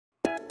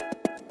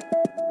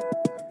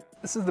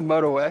This is the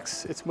Moto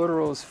X. It's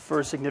Motorola's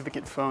first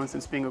significant phone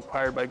since being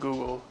acquired by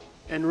Google.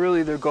 And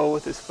really their goal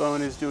with this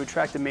phone is to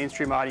attract a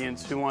mainstream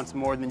audience who wants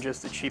more than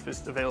just the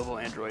cheapest available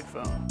Android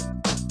phone.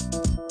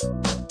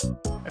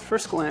 At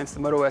first glance, the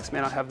Moto X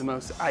may not have the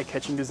most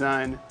eye-catching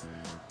design,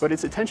 but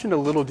its attention to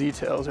little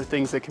details are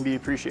things that can be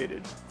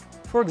appreciated.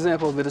 For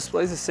example, the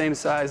display is the same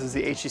size as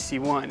the HTC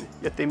One,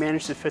 yet they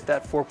managed to fit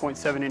that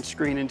 4.7-inch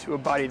screen into a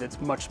body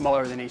that's much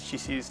smaller than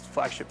HTC's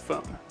flagship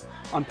phone.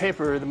 On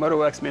paper, the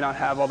Moto X may not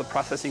have all the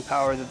processing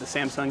power that the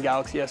Samsung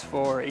Galaxy S4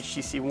 or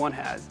HTC One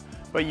has,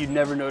 but you'd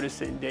never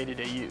notice it in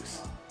day-to-day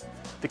use.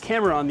 The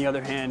camera, on the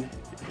other hand,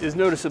 is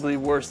noticeably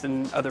worse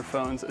than other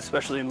phones,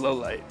 especially in low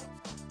light.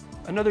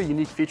 Another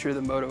unique feature of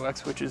the Moto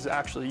X, which is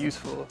actually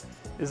useful,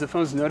 is the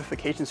phone's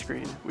notification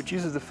screen, which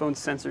uses the phone's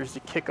sensors to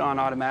kick on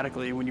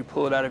automatically when you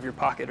pull it out of your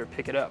pocket or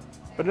pick it up.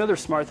 But another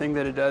smart thing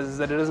that it does is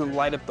that it doesn't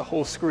light up the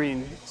whole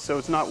screen, so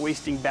it's not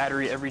wasting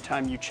battery every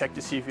time you check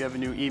to see if you have a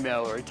new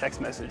email or a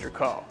text message or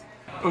call.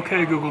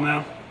 Okay, Google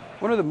now.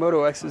 One of the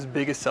Moto X's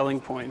biggest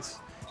selling points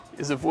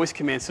is a voice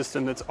command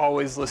system that's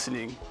always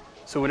listening.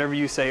 So whenever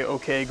you say,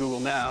 okay,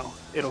 Google now,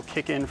 it'll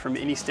kick in from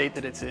any state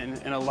that it's in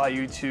and allow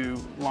you to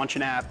launch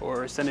an app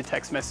or send a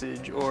text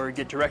message or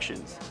get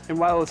directions. And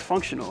while it's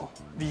functional,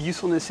 the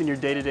usefulness in your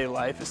day-to-day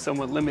life is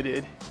somewhat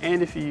limited,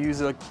 and if you use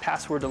a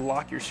password to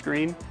lock your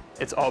screen,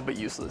 it's all but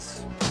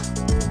useless.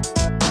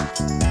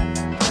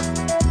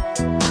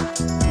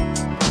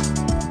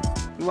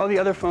 And while the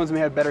other phones may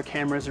have better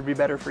cameras or be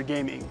better for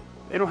gaming,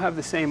 they don't have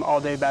the same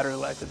all-day battery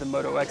life that the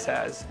Moto X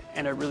has,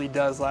 and it really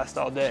does last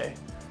all day.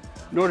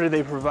 Nor do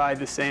they provide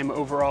the same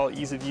overall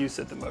ease of use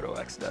that the Moto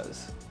X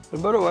does. The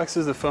Moto X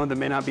is a phone that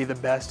may not be the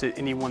best at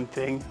any one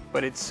thing,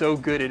 but it's so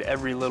good at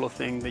every little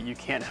thing that you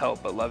can't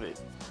help but love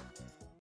it.